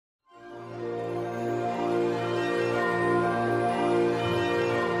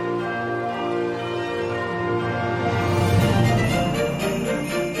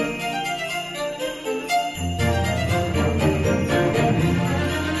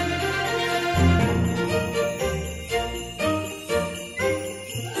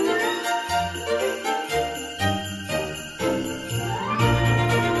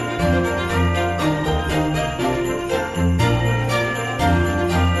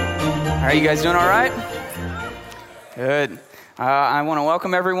Are you guys doing all right? Good. I want to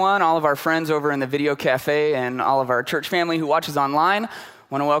welcome everyone, all of our friends over in the video cafe and all of our church family who watches online. I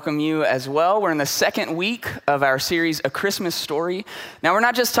want to welcome you as well. We're in the second week of our series, A Christmas Story. Now, we're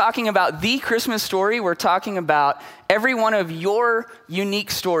not just talking about the Christmas story, we're talking about every one of your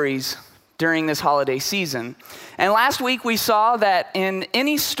unique stories during this holiday season. And last week we saw that in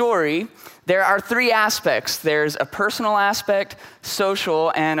any story, there are three aspects. There's a personal aspect,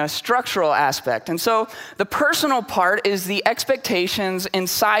 social, and a structural aspect. And so the personal part is the expectations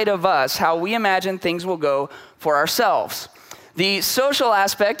inside of us, how we imagine things will go for ourselves. The social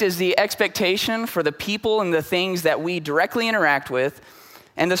aspect is the expectation for the people and the things that we directly interact with.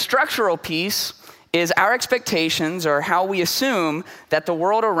 And the structural piece is our expectations or how we assume that the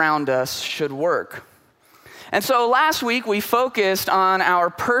world around us should work. And so last week we focused on our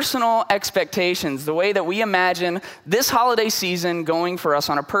personal expectations, the way that we imagine this holiday season going for us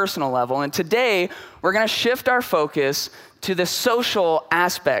on a personal level. And today we're going to shift our focus to the social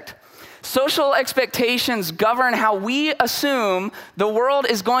aspect. Social expectations govern how we assume the world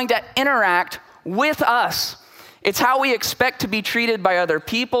is going to interact with us. It's how we expect to be treated by other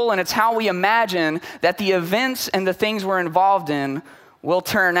people, and it's how we imagine that the events and the things we're involved in will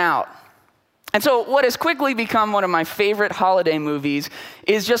turn out. And so what has quickly become one of my favorite holiday movies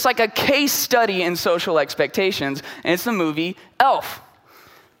is just like a case study in social expectations, and it's the movie Elf.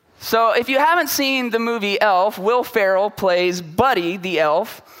 So if you haven't seen the movie Elf, Will Ferrell plays Buddy the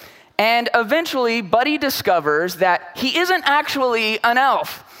elf, and eventually Buddy discovers that he isn't actually an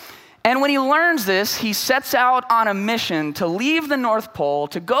elf. And when he learns this, he sets out on a mission to leave the North Pole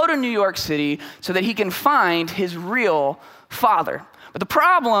to go to New York City so that he can find his real father. But the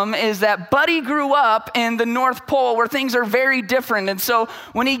problem is that Buddy grew up in the North Pole where things are very different. And so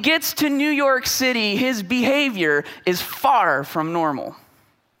when he gets to New York City, his behavior is far from normal.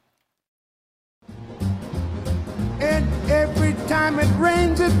 And every time it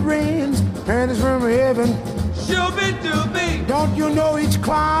rains, pennies from heaven. Shooby-dooby. Don't you know each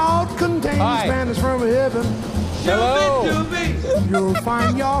cloud contains pennies from heaven? Hello. Shooby-dooby. You'll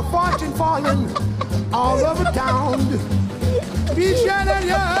find your fortune falling all over town. Be sure that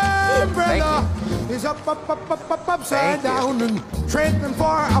your umbrella is upside down, and trading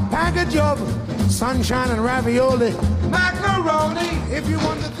for a package of sunshine and ravioli. Macaroni. If you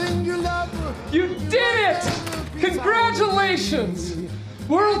want the thing you love, You did it! Congratulations!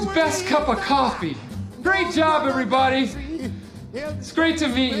 World's best cup of coffee. Great job, everybody. It's great to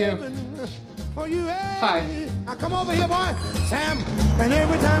meet you. Hi. Now come over here, boy. Sam. And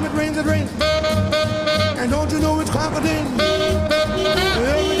every time it rains, and don't you know it's crocodile?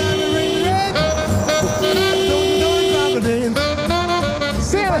 Every time it rains, don't you know it's crocodile?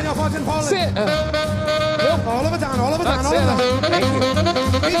 Santa! Santa! All over town, all over town, all over town. Thank you.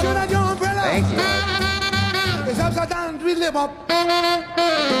 Be sure that your umbrella Thank you. is upside down, tweedle up.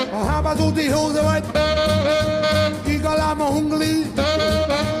 How about those hills of white? Igalama hungly.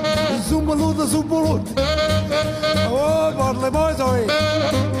 Zumbaloo the Zumbaloo. Oh, Bodley boys, oi.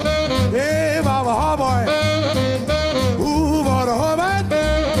 Hey, Baba, ha, boy. Ooh, Baba, ha, man.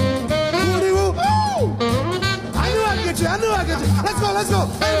 Woody, woo. Ooh! I knew I'd get you. Let's go. Let's go.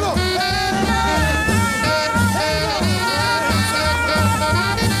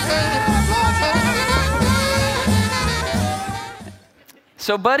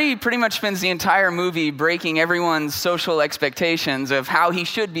 So Buddy pretty much spends the entire movie breaking everyone's social expectations of how he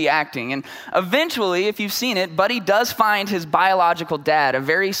should be acting. And eventually, if you've seen it, Buddy does find his biological dad, a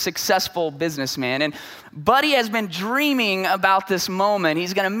very successful businessman. And Buddy has been dreaming about this moment.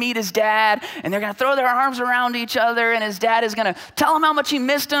 He's going to meet his dad, and they're going to throw their arms around each other, and his dad is going to tell him how much he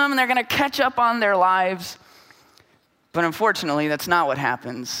missed him, and they're going to catch up on their lives. But unfortunately, that's not what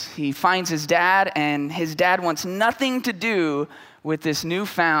happens. He finds his dad, and his dad wants nothing to do with this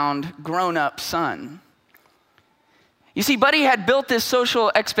newfound grown-up son. You see, Buddy had built this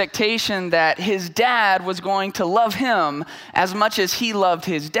social expectation that his dad was going to love him as much as he loved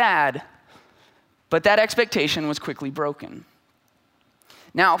his dad, but that expectation was quickly broken.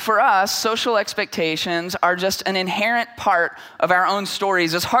 Now, for us, social expectations are just an inherent part of our own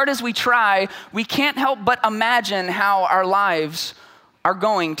stories. As hard as we try, we can't help but imagine how our lives are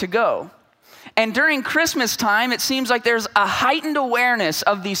going to go. And during Christmas time, it seems like there's a heightened awareness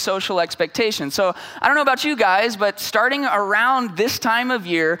of these social expectations. So I don't know about you guys, but starting around this time of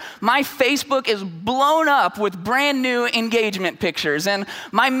year, my Facebook is blown up with brand new engagement pictures. And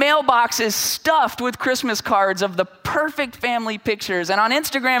my mailbox is stuffed with Christmas cards of the perfect family pictures. And on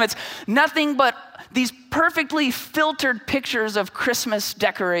Instagram, it's nothing but these perfectly filtered pictures of Christmas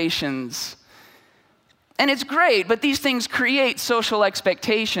decorations. And it's great, but these things create social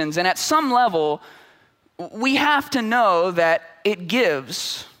expectations. And at some level, we have to know that it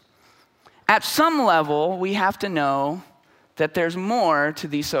gives. At some level, we have to know that there's more to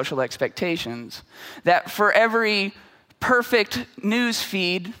these social expectations. That for every perfect news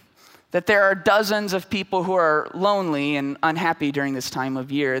feed, that there are dozens of people who are lonely and unhappy during this time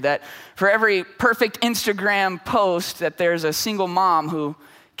of year. That for every perfect Instagram post, that there's a single mom who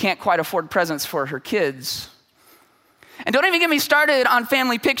can't quite afford presents for her kids. And don't even get me started on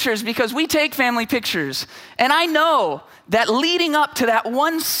family pictures, because we take family pictures. And I know that leading up to that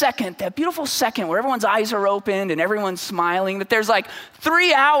 1 second, that beautiful second where everyone's eyes are opened and everyone's smiling, that there's like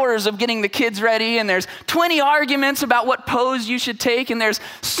 3 hours of getting the kids ready, and there's 20 arguments about what pose you should take, and there's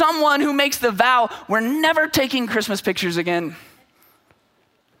someone who makes the vow, we're never taking Christmas pictures again.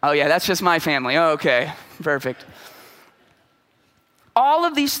 Oh yeah, that's just my family. Oh, okay, perfect. All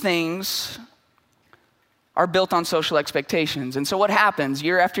of these things are built on social expectations. And so what happens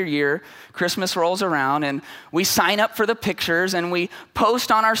year after year, Christmas rolls around and we sign up for the pictures and we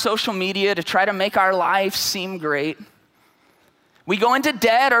post on our social media to try to make our life seem great. We go into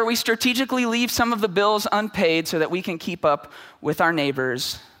debt, or we strategically leave some of the bills unpaid so that we can keep up with our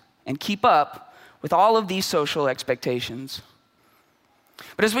neighbors and keep up with all of these social expectations.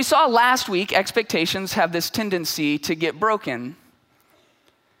 But as we saw last week, expectations have this tendency to get broken.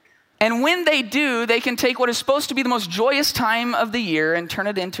 And when they do, they can take what is supposed to be the most joyous time of the year and turn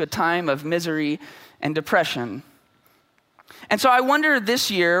it into a time of misery and depression. And so I wonder this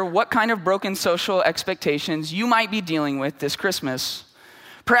year what kind of broken social expectations you might be dealing with this Christmas.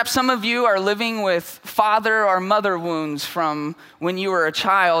 Perhaps some of you are living with father or mother wounds from when you were a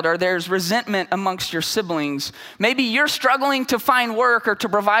child, or there's resentment amongst your siblings. Maybe you're struggling to find work or to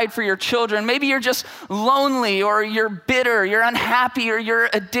provide for your children. Maybe you're just lonely, or you're bitter, you're unhappy, or you're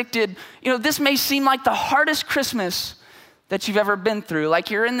addicted. You know, this may seem like the hardest Christmas that you've ever been through,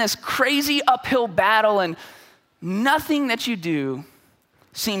 like you're in this crazy uphill battle and nothing that you do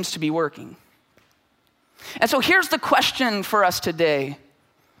seems to be working. And so here's the question for us today.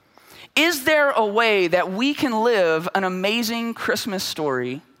 Is there a way that we can live an amazing Christmas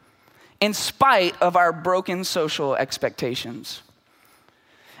story in spite of our broken social expectations?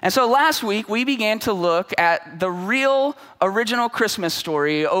 And so last week, we began to look at the real original Christmas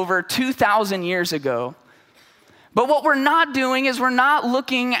story over 2,000 years ago. But what we're not doing is we're not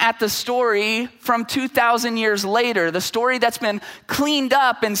looking at the story from 2,000 years later, the story that's been cleaned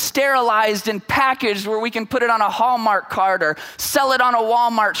up and sterilized and packaged where we can put it on a Hallmark card or sell it on a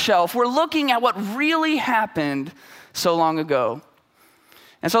Walmart shelf. We're looking at what really happened so long ago.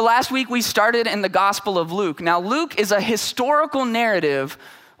 And so last week we started in the Gospel of Luke. Now, Luke is a historical narrative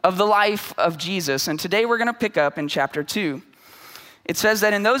of the life of Jesus, and today we're going to pick up in chapter 2. It says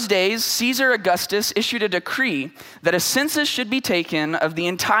that in those days, Caesar Augustus issued a decree that a census should be taken of the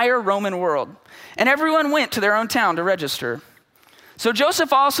entire Roman world, and everyone went to their own town to register. So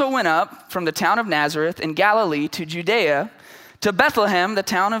Joseph also went up from the town of Nazareth in Galilee to Judea, to Bethlehem, the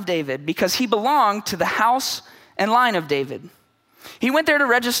town of David, because he belonged to the house and line of David. He went there to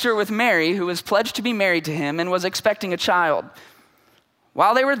register with Mary, who was pledged to be married to him and was expecting a child.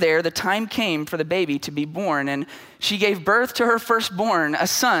 While they were there, the time came for the baby to be born, and she gave birth to her firstborn, a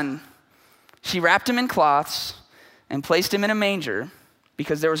son. She wrapped him in cloths and placed him in a manger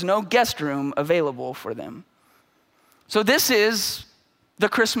because there was no guest room available for them. So this is the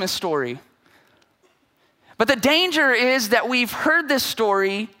Christmas story. But the danger is that we've heard this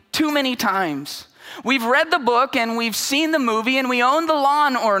story too many times. We've read the book and we've seen the movie and we own the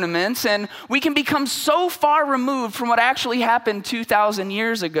lawn ornaments, and we can become so far removed from what actually happened 2,000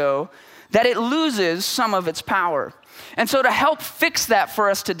 years ago that it loses some of its power. And so to help fix that for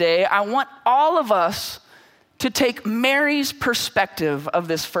us today, I want all of us to take Mary's perspective of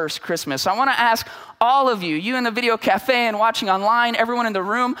this first Christmas. I want to ask all of you, you in the video cafe and watching online, everyone in the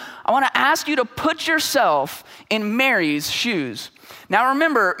room, I want to ask you to put yourself in Mary's shoes. Now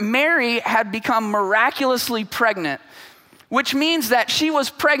remember, Mary had become miraculously pregnant, which means that she was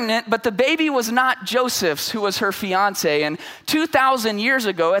pregnant, but the baby was not Joseph's, who was her fiance. And 2,000 years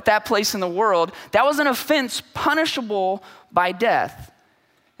ago, at that place in the world, that was an offense punishable by death,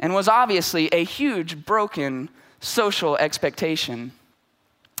 and was obviously a huge broken social expectation.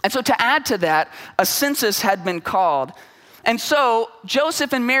 And so to add to that, a census had been called. And so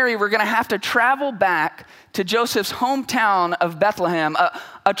Joseph and Mary were going to have to travel back to Joseph's hometown of Bethlehem,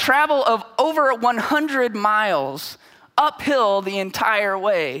 a travel of over 100 miles uphill the entire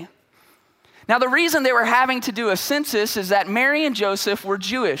way. Now, the reason they were having to do a census is that Mary and Joseph were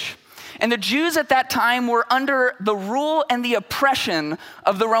Jewish. And the Jews at that time were under the rule and the oppression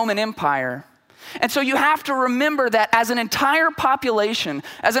of the Roman Empire. And so you have to remember that as an entire population,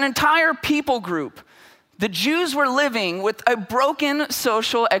 as an entire people group, the Jews were living with a broken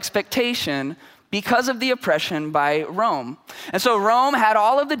social expectation because of the oppression by Rome. And so Rome had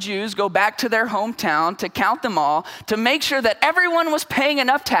all of the Jews go back to their hometown to count them all, to make sure that everyone was paying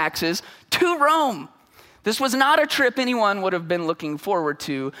enough taxes to Rome. This was not a trip anyone would have been looking forward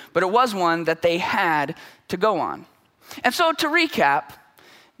to, but it was one that they had to go on. And so to recap,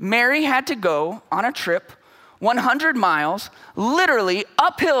 Mary had to go on a trip 100 miles, literally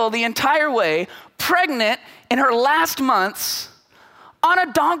uphill the entire way, pregnant in her last months on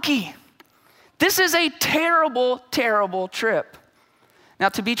a donkey. This is a terrible, terrible trip. Now,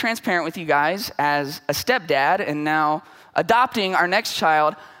 to be transparent with you guys, as a stepdad and now adopting our next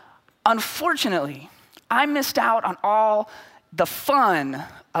child, unfortunately, I missed out on all the fun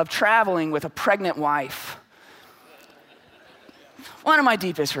of traveling with a pregnant wife. One of my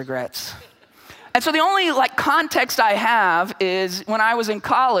deepest regrets. And so the only context I have is when I was in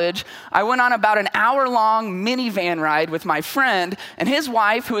college, I went on about an hour-long minivan ride with my friend and his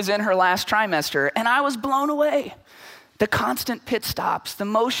wife, who was in her last trimester, and I was blown away. The constant pit stops, the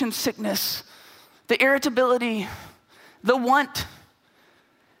motion sickness, the irritability, the want,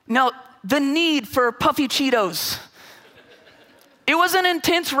 the need for puffy Cheetos. It was an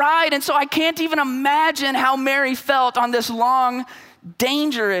intense ride, and so I can't even imagine how Mary felt on this long,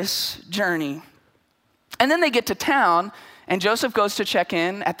 dangerous journey. And then they get to town, and Joseph goes to check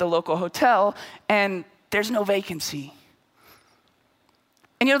in at the local hotel, and there's no vacancy.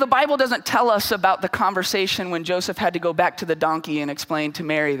 And the Bible doesn't tell us about the conversation when Joseph had to go back to the donkey and explain to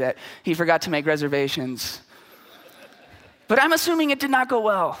Mary that he forgot to make reservations. But I'm assuming it did not go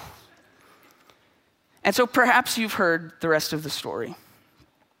well. And so perhaps you've heard the rest of the story.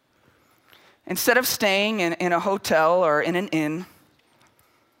 Instead of staying in a hotel or in an inn,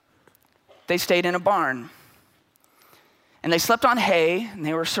 they stayed in a barn. And they slept on hay, and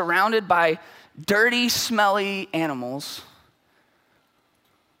they were surrounded by dirty, smelly animals.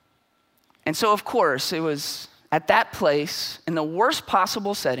 And so, of course, it was at that place, in the worst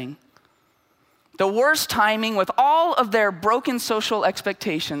possible setting, the worst timing, with all of their broken social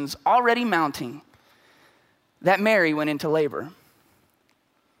expectations already mounting, that Mary went into labor.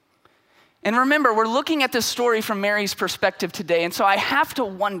 And remember, we're looking at this story from Mary's perspective today, and so I have to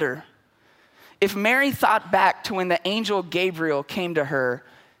wonder if Mary thought back to when the angel Gabriel came to her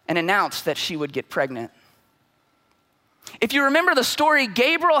and announced that she would get pregnant. If you remember the story,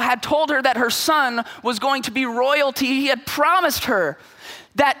 Gabriel had told her that her son was going to be royalty. He had promised her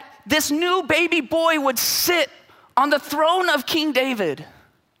that this new baby boy would sit on the throne of King David.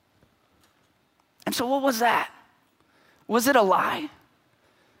 And so what was that? Was it a lie?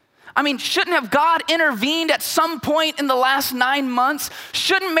 I mean, shouldn't have God intervened at some point in the last 9 months?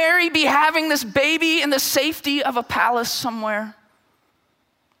 Shouldn't Mary be having this baby in the safety of a palace somewhere?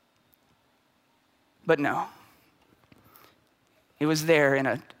 But no. It was there in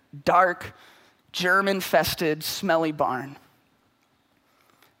a dark, germ-infested, smelly barn.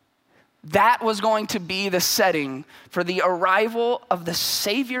 That was going to be the setting for the arrival of the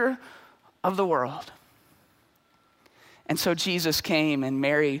Savior of the world. And so Jesus came, and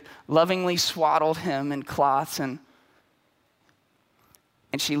Mary lovingly swaddled him in cloths, and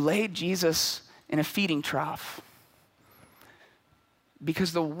she laid Jesus in a feeding trough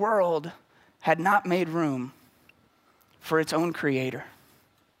because the world had not made room for its own creator.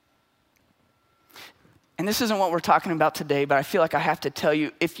 And this isn't what we're talking about today, but I feel like I have to tell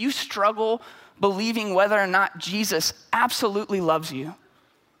you, if you struggle believing whether or not Jesus absolutely loves you,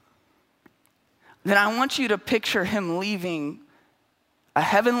 then I want you to picture him leaving a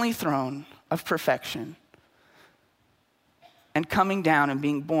heavenly throne of perfection and coming down and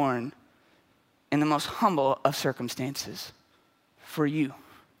being born in the most humble of circumstances for you.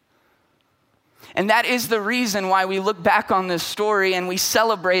 And that is the reason why we look back on this story and we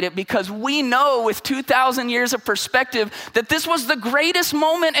celebrate it, because we know with 2,000 years of perspective that this was the greatest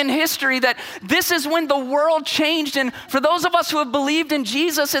moment in history, that this is when the world changed. And for those of us who have believed in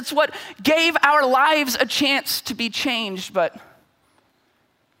Jesus, it's what gave our lives a chance to be changed. But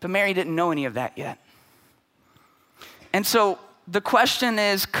Mary didn't know any of that yet. And so the question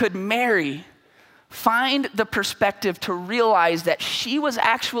is, could Mary find the perspective to realize that she was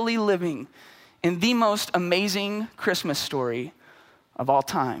actually living in the most amazing Christmas story of all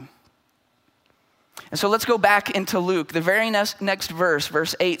time? And so let's go back into Luke. The very next verse,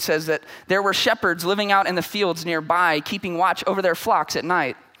 verse 8, says that there were shepherds living out in the fields nearby, keeping watch over their flocks at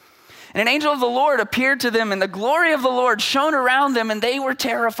night. And an angel of the Lord appeared to them, and the glory of the Lord shone around them, and they were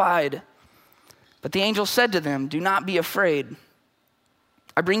terrified. But the angel said to them, "Do not be afraid.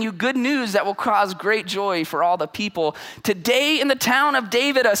 I bring you good news that will cause great joy for all the people. Today in the town of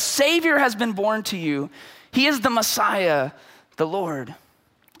David, a Savior has been born to you. He is the Messiah, the Lord.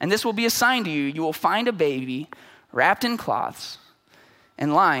 And this will be a sign to you. You will find a baby wrapped in cloths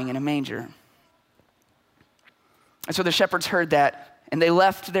and lying in a manger." And so the shepherds heard that, and they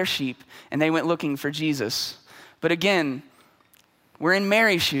left their sheep, and they went looking for Jesus. But again, we're in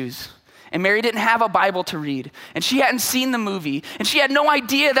Mary's shoes. And Mary didn't have a Bible to read, and she hadn't seen the movie, and she had no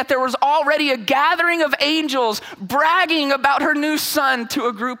idea that there was already a gathering of angels bragging about her new son to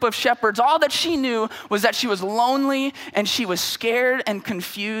a group of shepherds. All that she knew was that she was lonely, and she was scared and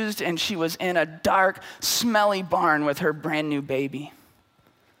confused, and she was in a dark, smelly barn with her brand new baby.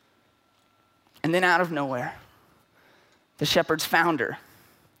 And then out of nowhere, the shepherds found her.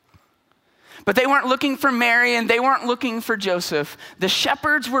 But they weren't looking for Mary, and they weren't looking for Joseph. The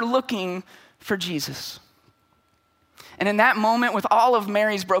shepherds were looking for Jesus. And in that moment, with all of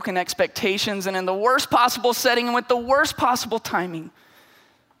Mary's broken expectations, and in the worst possible setting, and with the worst possible timing,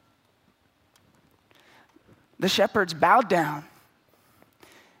 the shepherds bowed down,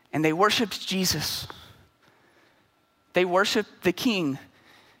 and they worshiped Jesus. They worshiped the King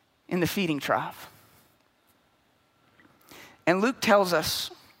in the feeding trough. And Luke tells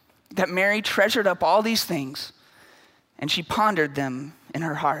us that Mary treasured up all these things, and she pondered them in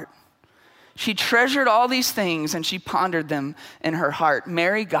her heart. She treasured all these things, and she pondered them in her heart.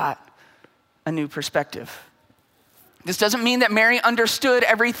 Mary got a new perspective. This doesn't mean that Mary understood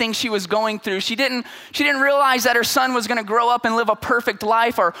everything she was going through. She didn't realize that her son was going to grow up and live a perfect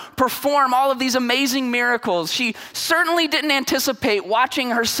life or perform all of these amazing miracles. She certainly didn't anticipate watching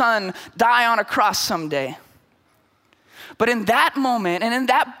her son die on a cross someday. But in that moment and in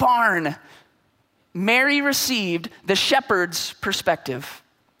that barn, Mary received the shepherd's perspective.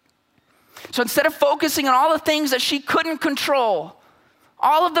 So instead of focusing on all the things that she couldn't control,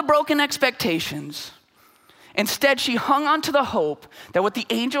 all of the broken expectations, instead she hung on to the hope that what the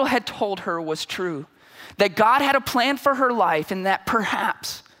angel had told her was true, that God had a plan for her life, and that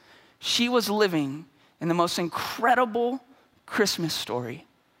perhaps she was living in the most incredible Christmas story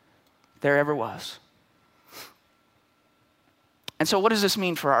there ever was. And so what does this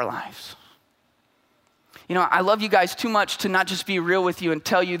mean for our lives? You know, I love you guys too much to not just be real with you and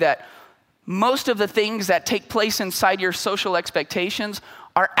tell you that most of the things that take place inside your social expectations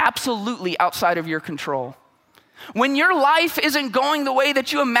are absolutely outside of your control. When your life isn't going the way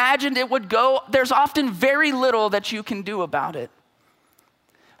that you imagined it would go, there's often very little that you can do about it.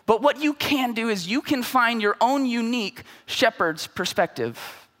 But what you can do is you can find your own unique shepherd's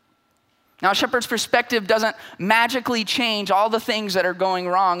perspective. Now, a shepherd's perspective doesn't magically change all the things that are going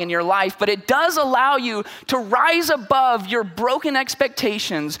wrong in your life, but it does allow you to rise above your broken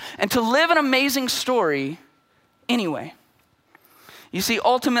expectations and to live an amazing story anyway. You see,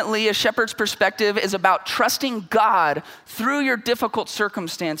 ultimately, a shepherd's perspective is about trusting God through your difficult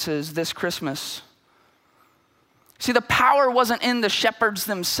circumstances this Christmas. See, the power wasn't in the shepherds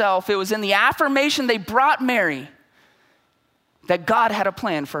themselves. It was in the affirmation they brought Mary that God had a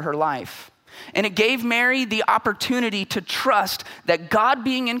plan for her life. And it gave Mary the opportunity to trust that God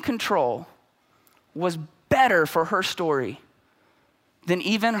being in control was better for her story than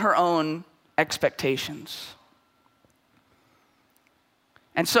even her own expectations.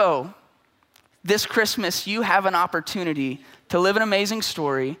 And so, this Christmas, you have an opportunity to live an amazing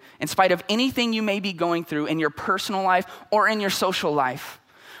story in spite of anything you may be going through in your personal life or in your social life.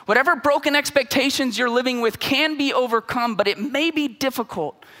 Whatever broken expectations you're living with can be overcome, but it may be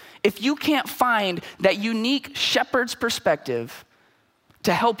difficult if you can't find that unique shepherd's perspective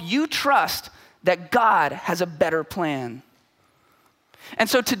to help you trust that God has a better plan. And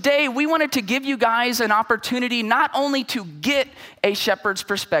so today we wanted to give you guys an opportunity not only to get a shepherd's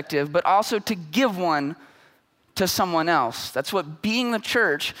perspective, but also to give one to someone else. That's what being the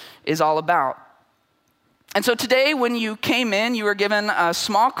church is all about. And so today when you came in, you were given a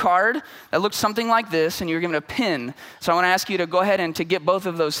small card that looked something like this, and you were given a pin. So I want to ask you to go ahead and to get both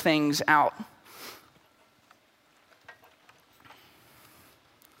of those things out.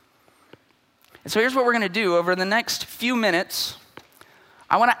 And so here's what we're going to do. Over the next few minutes,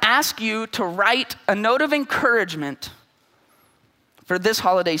 I want to ask you to write a note of encouragement for this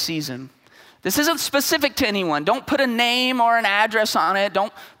holiday season. This isn't specific to anyone. Don't put a name or an address on it.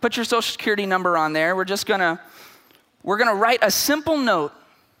 Don't put your social security number on there. We're gonna write a simple note.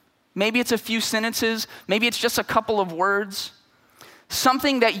 Maybe it's a few sentences. Maybe it's just a couple of words.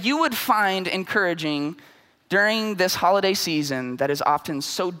 Something that you would find encouraging during this holiday season that is often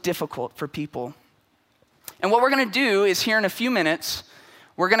so difficult for people. And what we're gonna do is here in a few minutes,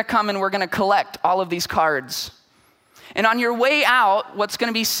 we're gonna come and we're gonna collect all of these cards. And on your way out, what's going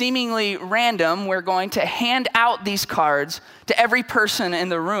to be seemingly random, we're going to hand out these cards to every person in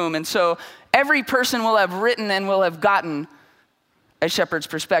the room. And so every person will have written and will have gotten a shepherd's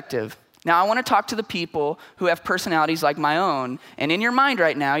perspective. Now, I want to talk to the people who have personalities like my own. And in your mind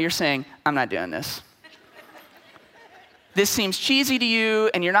right now, you're saying, I'm not doing this. This seems cheesy to you,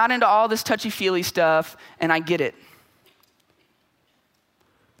 and you're not into all this touchy-feely stuff, and I get it.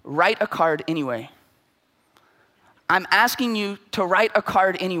 Write a card anyway. I'm asking you to write a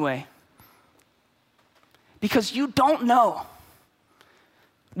card anyway. Because you don't know.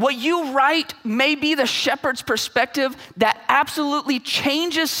 What you write may be the shepherd's perspective that absolutely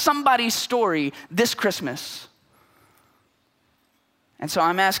changes somebody's story this Christmas. And so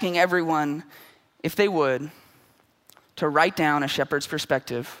I'm asking everyone, if they would, to write down a shepherd's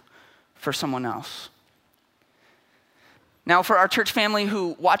perspective for someone else. Now, for our church family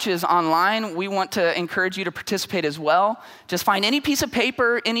who watches online, we want to encourage you to participate as well. Just find any piece of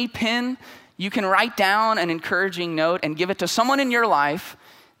paper, any pen, you can write down an encouraging note and give it to someone in your life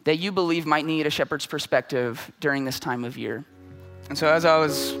that you believe might need a shepherd's perspective during this time of year. And so as I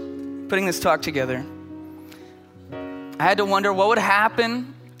was putting this talk together, I had to wonder what would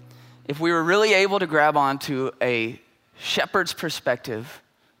happen if we were really able to grab onto a shepherd's perspective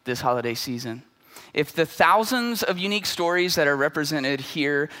this holiday season. If the thousands of unique stories that are represented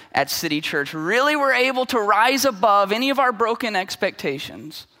here at City Church really were able to rise above any of our broken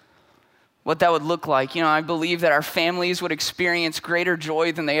expectations, what that would look like. I believe that our families would experience greater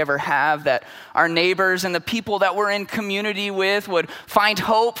joy than they ever have, that our neighbors and the people that we're in community with would find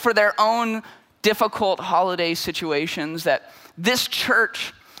hope for their own difficult holiday situations, that this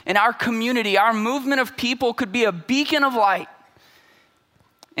church and our community, our movement of people could be a beacon of light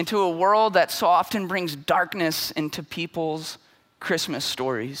into a world that so often brings darkness into people's Christmas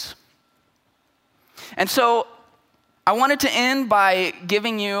stories. And so I wanted to end by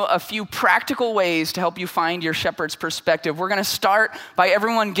giving you a few practical ways to help you find your shepherd's perspective. We're going to start by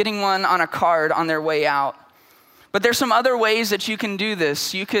everyone getting one on a card on their way out. But there's some other ways that you can do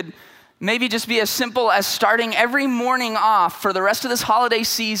this. You could maybe just be as simple as starting every morning off for the rest of this holiday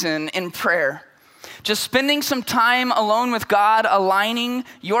season in prayer. Just spending some time alone with God, aligning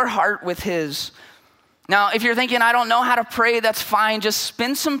your heart with His. Now, if you're thinking, I don't know how to pray, that's fine. Just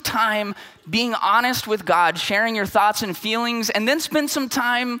spend some time being honest with God, sharing your thoughts and feelings, and then spend some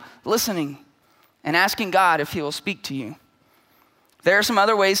time listening and asking God if He will speak to you. There are some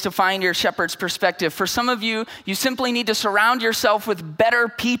other ways to find your shepherd's perspective. For some of you, you simply need to surround yourself with better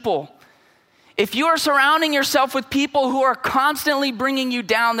people. If you are surrounding yourself with people who are constantly bringing you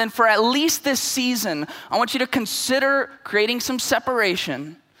down, then for at least this season, I want you to consider creating some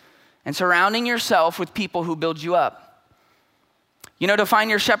separation and surrounding yourself with people who build you up. To find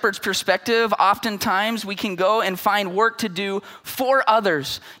your shepherd's perspective, oftentimes we can go and find work to do for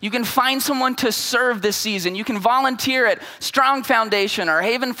others. You can find someone to serve this season. You can volunteer at Strong Foundation or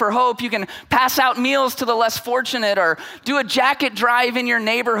Haven for Hope. You can pass out meals to the less fortunate or do a jacket drive in your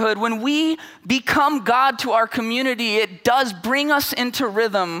neighborhood. When we become God to our community, it does bring us into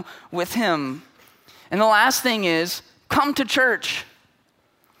rhythm with Him. And the last thing is, come to church.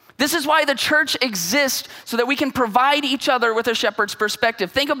 This is why the church exists, so that we can provide each other with a shepherd's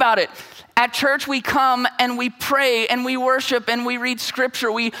perspective. Think about it. At church, we come and we pray and we worship and we read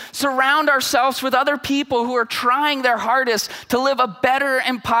scripture. We surround ourselves with other people who are trying their hardest to live a better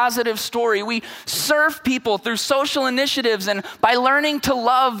and positive story. We serve people through social initiatives and by learning to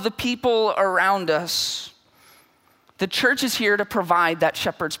love the people around us. The church is here to provide that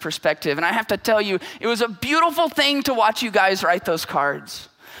shepherd's perspective. And I have to tell you, it was a beautiful thing to watch you guys write those cards.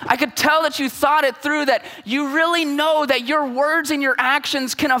 I could tell that you thought it through, that you really know that your words and your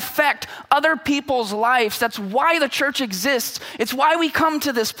actions can affect other people's lives. That's why the church exists. It's why we come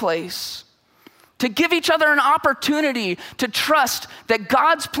to this place, to give each other an opportunity to trust that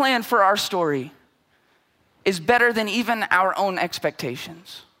God's plan for our story is better than even our own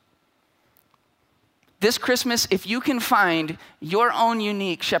expectations. This Christmas, if you can find your own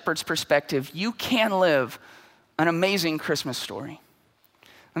unique shepherd's perspective, you can live an amazing Christmas story.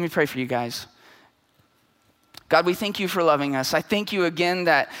 Let me pray for you guys. God, we thank you for loving us. I thank you again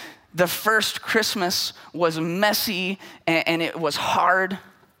that the first Christmas was messy and it was hard.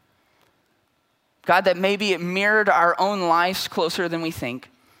 God, that maybe it mirrored our own lives closer than we think.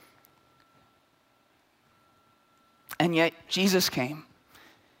 And yet Jesus came,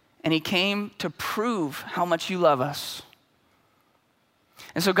 and He came to prove how much you love us.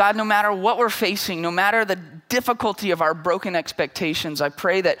 And so God, no matter what we're facing, no matter the difficulty of our broken expectations, I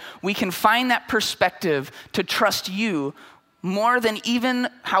pray that we can find that perspective to trust you more than even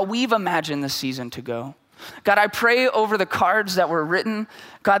how we've imagined this season to go. God, I pray over the cards that were written,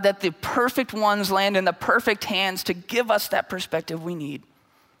 God, that the perfect ones land in the perfect hands to give us that perspective we need.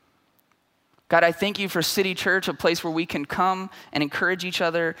 God, I thank you for City Church, a place where we can come and encourage each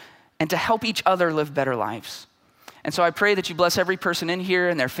other and to help each other live better lives. And so I pray that you bless every person in here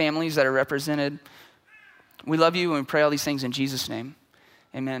and their families that are represented. We love you and we pray all these things in Jesus' name.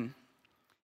 Amen.